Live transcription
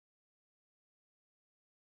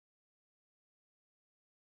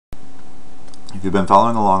If you've been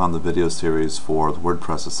following along on the video series for the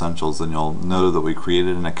WordPress Essentials, then you'll know that we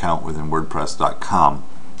created an account within Wordpress.com.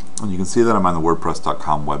 And you can see that I'm on the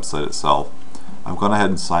Wordpress.com website itself. I've gone ahead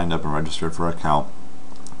and signed up and registered for an account.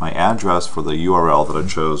 My address for the URL that I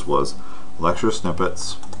chose was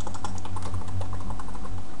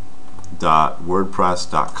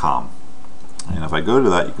lecturesnippets.wordpress.com. And if I go to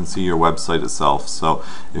that, you can see your website itself. So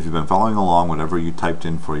if you've been following along, whatever you typed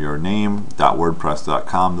in for your name,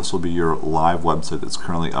 .wordpress.com, this will be your live website that's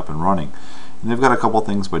currently up and running. And they've got a couple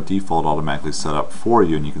things by default automatically set up for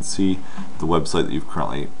you, and you can see the website that you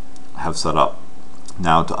currently have set up.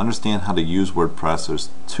 Now, to understand how to use WordPress, there's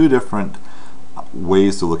two different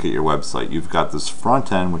ways to look at your website. You've got this front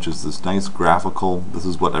end, which is this nice graphical. This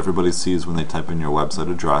is what everybody sees when they type in your website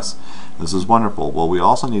address. This is wonderful. Well, we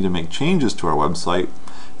also need to make changes to our website,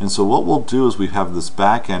 and so what we'll do is we have this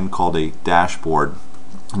back end called a dashboard,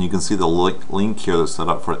 and you can see the link here that's set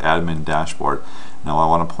up for admin dashboard. Now, I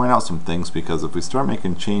want to point out some things, because if we start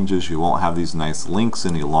making changes, you won't have these nice links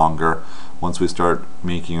any longer once we start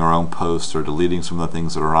making our own posts or deleting some of the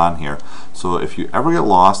things that are on here. So if you ever get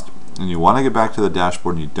lost and you want to get back to the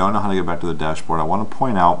dashboard and you don't know how to get back to the dashboard, I want to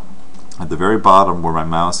point out at the very bottom where my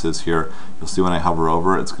mouse is here, you'll see when I hover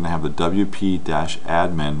over it's going to have the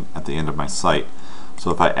WP-admin at the end of my site. So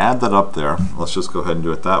if I add that up there, let's just go ahead and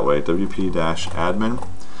do it that way, WP-admin.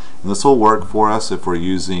 And this will work for us if we're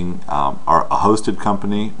using a hosted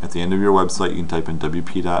company. At the end of your website, you can type in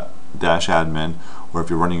WP-admin, or if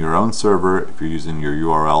you're running your own server, if you're using your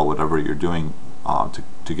URL, whatever you're doing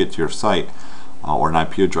to get to your site, or an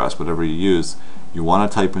IP address, whatever you use, you want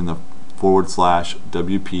to type in the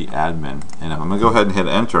 /WP-admin. And I'm going to go ahead and hit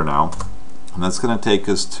enter now, and that's going to take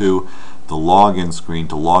us to the login screen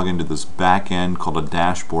to log into this back end called a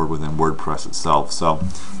dashboard within WordPress itself. So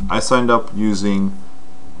I signed up using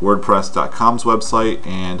WordPress.com's website,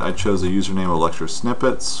 and I chose a username of Lecture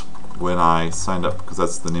Snippets when I signed up, because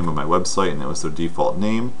that's the name of my website and it was their default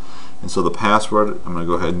name. And so the password, I'm going to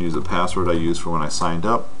go ahead and use the password I used for when I signed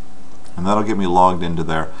up, and that'll get me logged into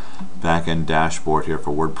their back-end dashboard here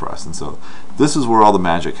for WordPress. And so this is where all the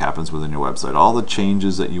magic happens within your website. All the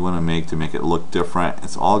changes that you want to make it look different,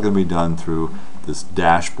 it's all going to be done through this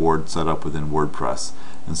dashboard set up within WordPress.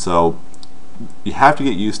 And so you have to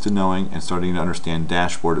get used to knowing and starting to understand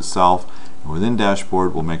dashboard itself. And within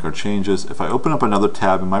dashboard, we'll make our changes. If I open up another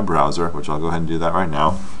tab in my browser, which I'll go ahead and do that right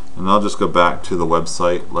now, and I'll just go back to the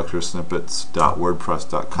website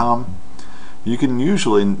lecturesnippets.wordpress.com. You can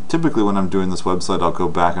typically when I'm doing this website, I'll go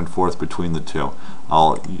back and forth between the two.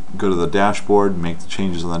 I'll go to the dashboard, make the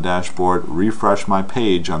changes on the dashboard, refresh my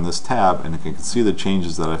page on this tab, and I can see the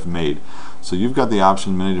changes that I've made. So you've got the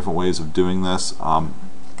option, many different ways of doing this.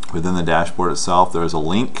 Within the dashboard itself, there's a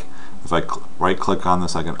link. If I right click on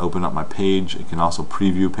this, I can open up my page. It can also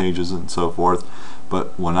preview pages and so forth.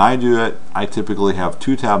 But when I do it, I typically have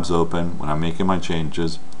two tabs open when I'm making my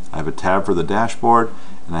changes. I have a tab for the dashboard,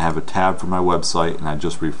 and I have a tab for my website, and I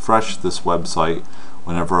just refresh this website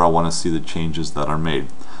whenever I want to see the changes that are made.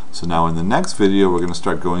 So now in the next video, we're going to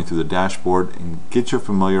start going through the dashboard and get you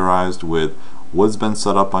familiarized with what's been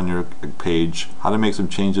set up on your page, how to make some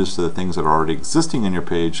changes to the things that are already existing on your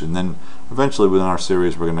page, and then eventually within our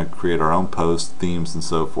series we're going to create our own posts, themes, and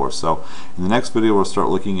so forth. So in the next video we'll start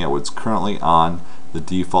looking at what's currently on the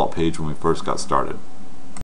default page when we first got started.